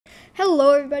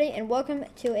Hello everybody and welcome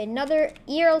to another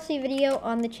ERLC video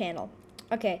on the channel.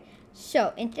 Okay,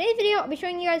 so in today's video I'll be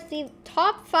showing you guys the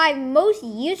top 5 most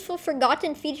useful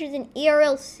forgotten features in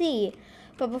ERLC.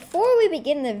 But before we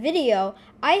begin the video,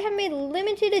 I have made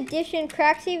limited edition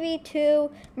Crack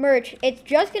CV2 merch. It's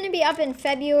just going to be up in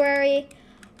February.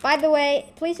 By the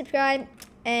way, please subscribe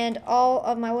and all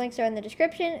of my links are in the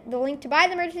description. The link to buy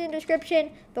the merch is in the description,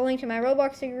 the link to my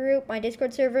Roblox group, my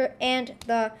Discord server, and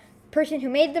the person who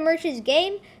made the merch's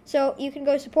game, so you can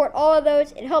go support all of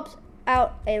those. It helps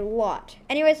out a lot.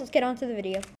 Anyways, let's get on to the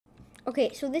video.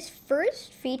 Okay, so this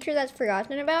first feature that's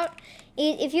forgotten about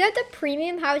is if you have the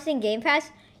premium house in Game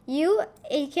Pass,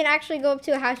 it can actually go up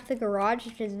to a house with a garage,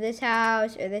 which is this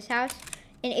house or this house.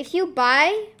 And if you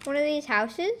buy one of these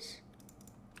houses,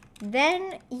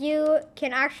 then you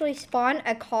can actually spawn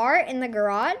a car in the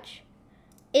garage.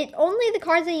 It's only the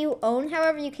cars that you own,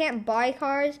 however, you can't buy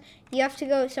cars. You have to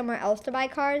go somewhere else to buy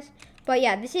cars. But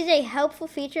yeah, this is a helpful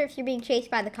feature if you're being chased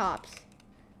by the cops.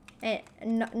 And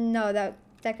no, that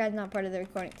guy's not part of the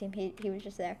recording team. He was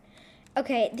just there.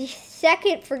 Okay, the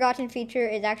second forgotten feature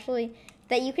is actually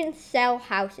that you can sell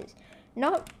houses.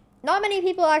 Not many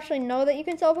people actually know that you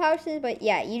can sell houses, but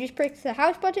yeah, you just press the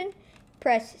house button,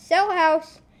 press sell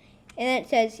house, and then it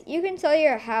says, you can sell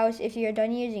your house if you're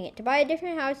done using it. To buy a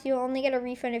different house, you'll only get a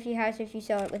refund of your house if you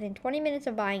sell it within 20 minutes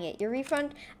of buying it. Your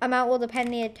refund amount will depend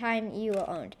on the time you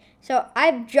owned. So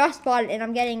I've just bought it and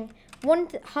I'm getting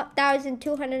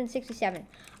 1,267.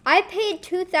 I paid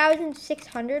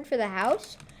 2,600 for the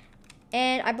house,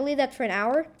 and I believe that's for an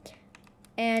hour.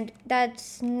 And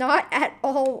that's not at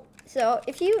all. So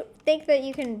if you think that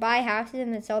you can buy houses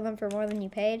and then sell them for more than you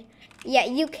paid, yeah,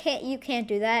 you can't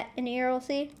do that in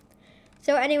ERLC.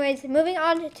 So anyways, moving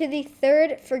on to the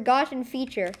third forgotten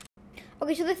feature.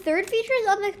 Okay, so the third feature is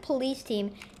on the police team,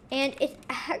 and it's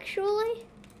actually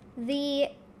the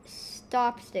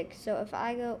stop stick. So if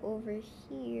I go over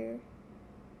here,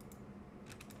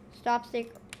 stop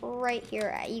stick right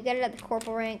here, you get it at the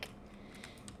corporal rank.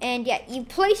 And yeah, you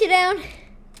place it down.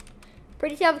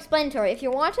 Pretty self-explanatory. If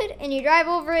you're wanted and you drive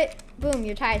over it, boom,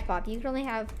 your tires pop. You can only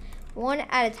have one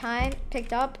at a time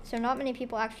picked up, so not many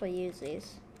people actually use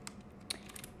these.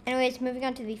 Anyways, moving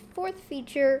on to the fourth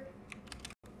feature.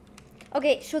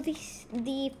 Okay, so the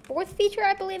fourth feature,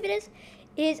 I believe it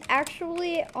is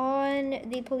actually on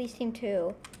the police team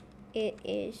too. It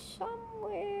is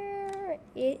somewhere.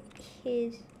 It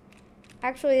is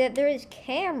actually that there is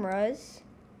cameras.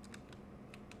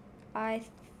 I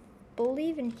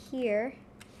believe in here.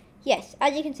 Yes,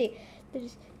 as you can see,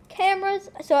 there's cameras.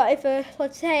 So if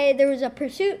let's say there was a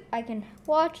pursuit, I can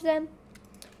watch them.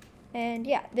 And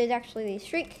yeah, there's actually these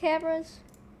street cameras.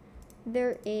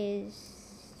 There is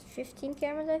 15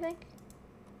 cameras, I think.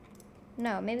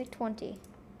 No, maybe 20.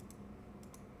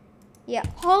 Yeah,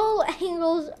 all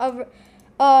angles of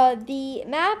the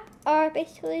map are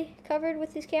basically covered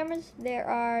with these cameras. There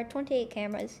are 28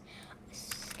 cameras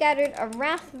scattered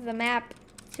around the map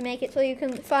to make it so you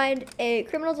can find a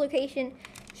criminal's location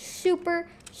super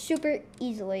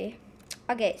easily.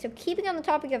 Okay, so keeping on the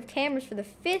topic of cameras, for the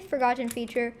fifth forgotten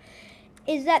feature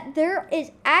is that there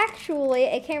is actually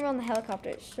a camera on the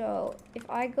helicopter. So if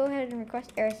I go ahead and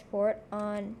request air support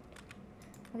on,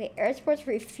 okay, air support's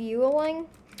refueling.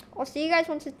 I'll see you guys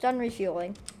once it's done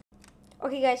refueling.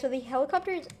 Okay guys, so the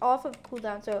helicopter is off of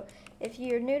cooldown. So if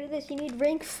you're new to this, you need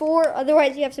rank 4.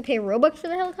 Otherwise, you have to pay Robux for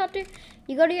the helicopter.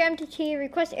 You go to your MTT,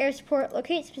 request air support,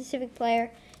 locate specific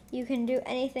player. You can do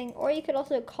anything, or you could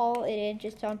also call it in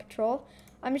just on patrol.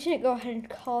 I'm just going to go ahead and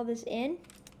call this in.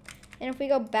 And if we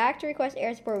go back to request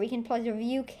air support, we can place a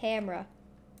view camera.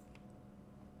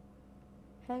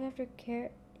 Helicopter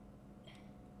care.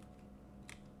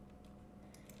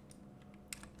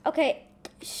 Okay,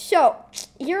 so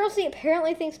ERLC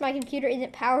apparently thinks my computer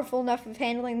isn't powerful enough of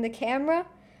handling the camera.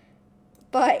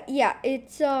 But yeah,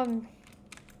 it's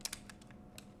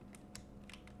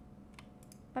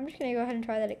I'm just gonna go ahead and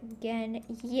try that again.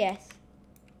 Yes.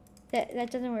 That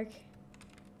doesn't work.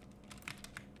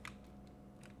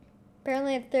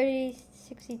 Apparently a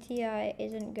 3060 Ti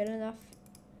isn't good enough.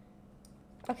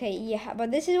 Okay, yeah,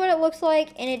 but this is what it looks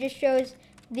like, and it just shows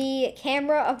the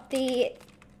camera of the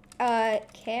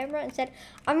camera instead.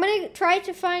 I'm gonna try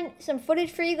to find some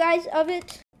footage for you guys of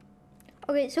it.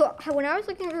 Okay, so when I was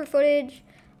looking for footage,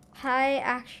 I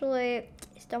actually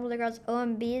stumbled across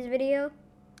OMB's video,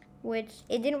 which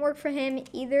it didn't work for him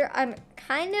either. I'm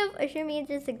kind of assuming it's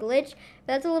just a glitch.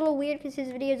 That's a little weird because his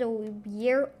video is a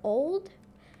year old.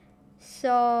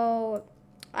 So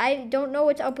I don't know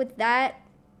what's up with that,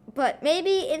 but maybe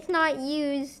it's not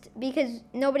used because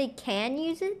nobody can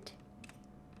use it.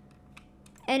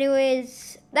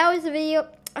 Anyways, that was the video.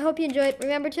 I hope you enjoyed.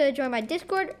 Remember to join my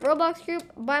Discord, Roblox group,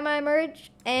 buy my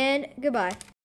merch, and goodbye.